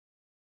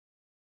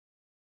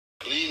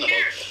clean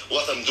about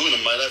what I'm doing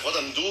in my life, what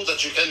I'm doing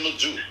that you cannot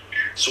do.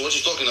 So what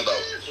you talking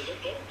about?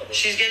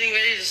 She's getting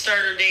ready to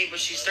start her day, but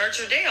she starts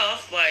her day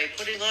off by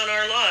putting on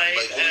our live.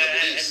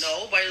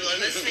 By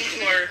listening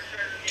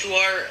to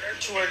our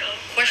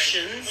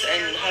questions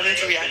and having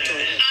to react to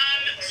it.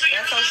 So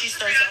that's how she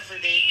starts off her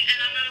day. And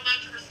I'm not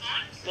allowed to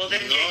respond? Well,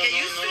 then get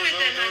used to it,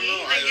 then,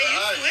 honey. Get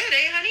used to it,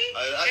 honey?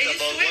 Get used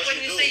to it when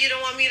you say you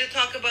don't want me to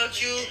talk about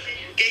you.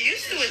 Get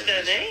used to it,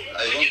 then,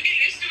 You get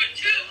used to it,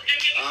 too.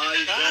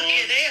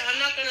 I'm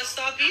not going to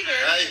stop either.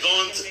 I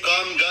don't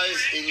come, guys,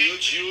 in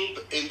YouTube,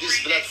 in this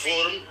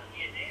platform,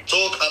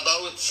 talk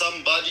about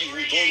somebody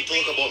who don't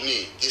talk about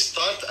me. They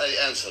start,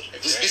 I answer.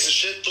 This piece of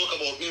shit talk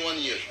about me 1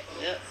 year.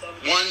 Yeah.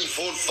 1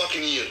 full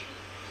fucking year.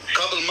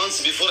 Couple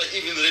months before I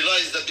even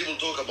realized that people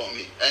talk about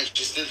me. And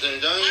she's still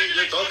saying,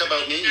 you talk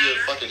about me, you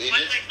fucking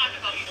idiot.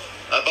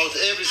 About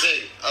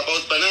everything.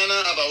 About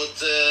banana, about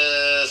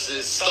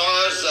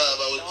stars,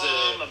 about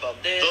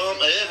this, Tom,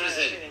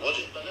 everything. What?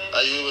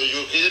 Are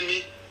you kidding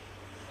me?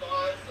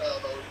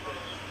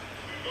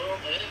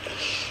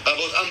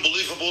 About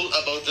unbelievable,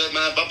 about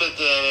my puppet,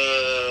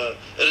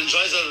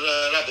 Energizer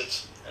rabbit.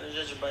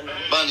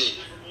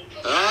 Bunny.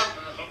 Huh?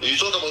 You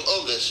talk about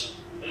all this.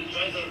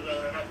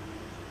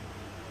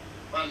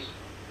 Bunny.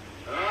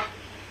 Huh?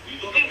 You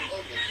talk about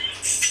all this.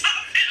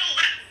 Stop it,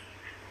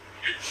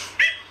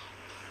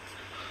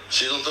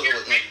 She don't talk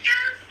about me.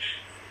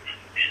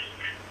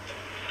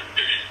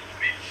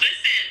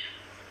 Listen,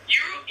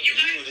 you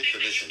need to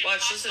listen.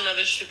 Watch, this is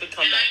another stupid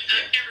comeback.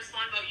 I can't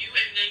respond about you,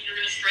 and then you're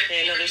gonna strike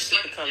me. Another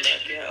stupid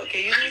comeback. Yeah.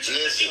 Okay, you do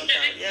Listen.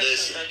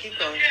 Listen. Keep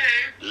going.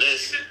 Okay.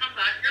 Listen. Stupid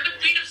comeback. You're the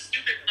queen of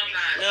stupid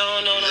comeback.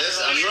 No.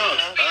 Listen, I'm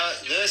not.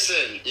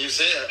 Listen, you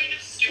say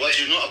what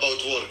you know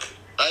about work.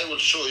 I will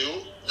show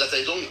you that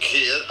I don't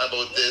care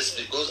about this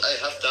because I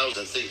have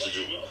 1,000 things to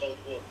do.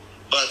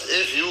 But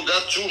if you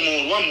got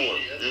one more,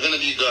 you're gonna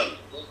be gone.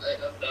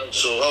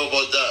 So how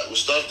about that? We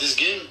start this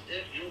game?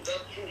 If you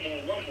got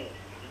one more,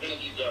 you're gonna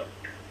be gone.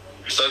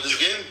 Start this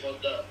game?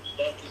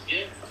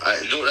 I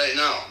do it right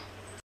now.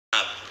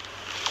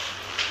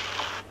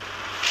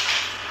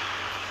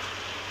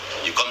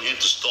 You come here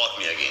to stalk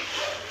me again.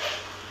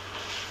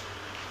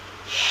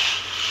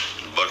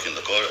 You park in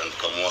the car and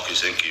come walk, you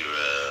think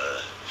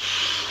you're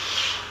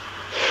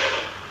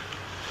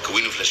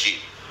Queen of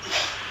Lachine.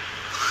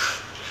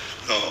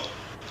 No.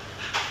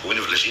 Queen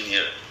of Lachine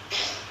here.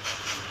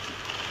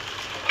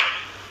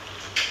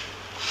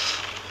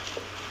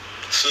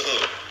 So,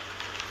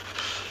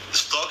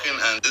 stalking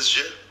and this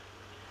shit,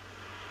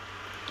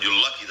 you're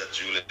lucky that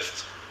you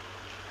left.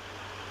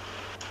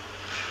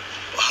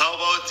 How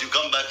about you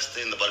come back,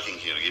 stay in the parking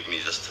here, give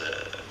me just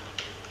a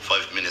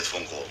 5-minute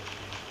phone call.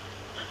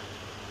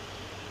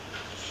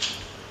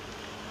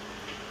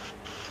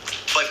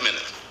 5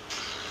 minutes.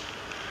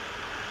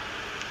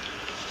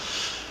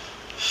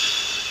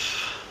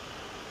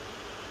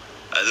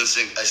 I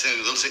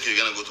don't think you're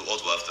gonna go to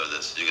Ottawa after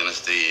this. You're gonna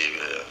stay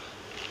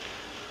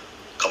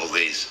a couple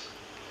days.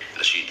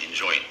 Rashid,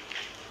 enjoying.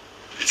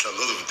 It's a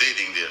lot of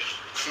dating there.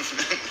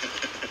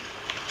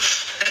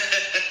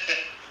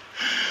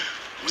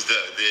 With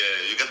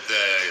you got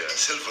the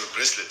silver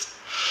bracelet.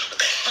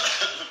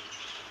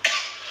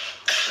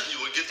 You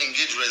will get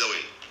engaged right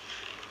away.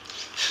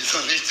 You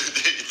don't need to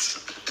date.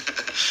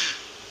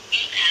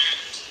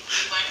 And we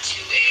went to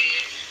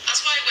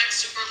that's why I went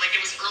super,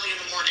 it was early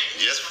in the morning.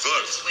 Yes, of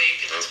course.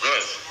 Of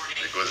course.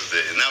 Because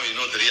now you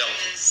know the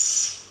reality.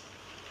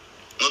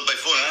 Not by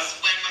phone, huh?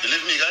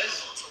 Believe me,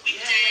 guys?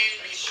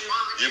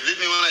 You believe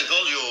me when I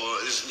told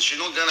you she's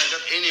not gonna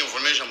get any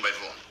information by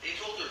phone.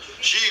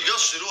 She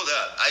goes through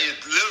that. I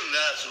learned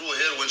that through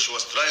her when she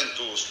was trying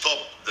to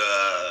stop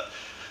the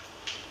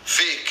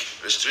fake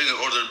restraining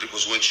order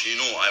because when she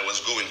knew I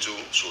was going to,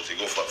 so they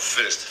go for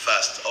first,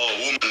 fast. Oh,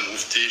 woman,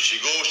 if she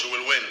goes, she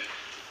will win.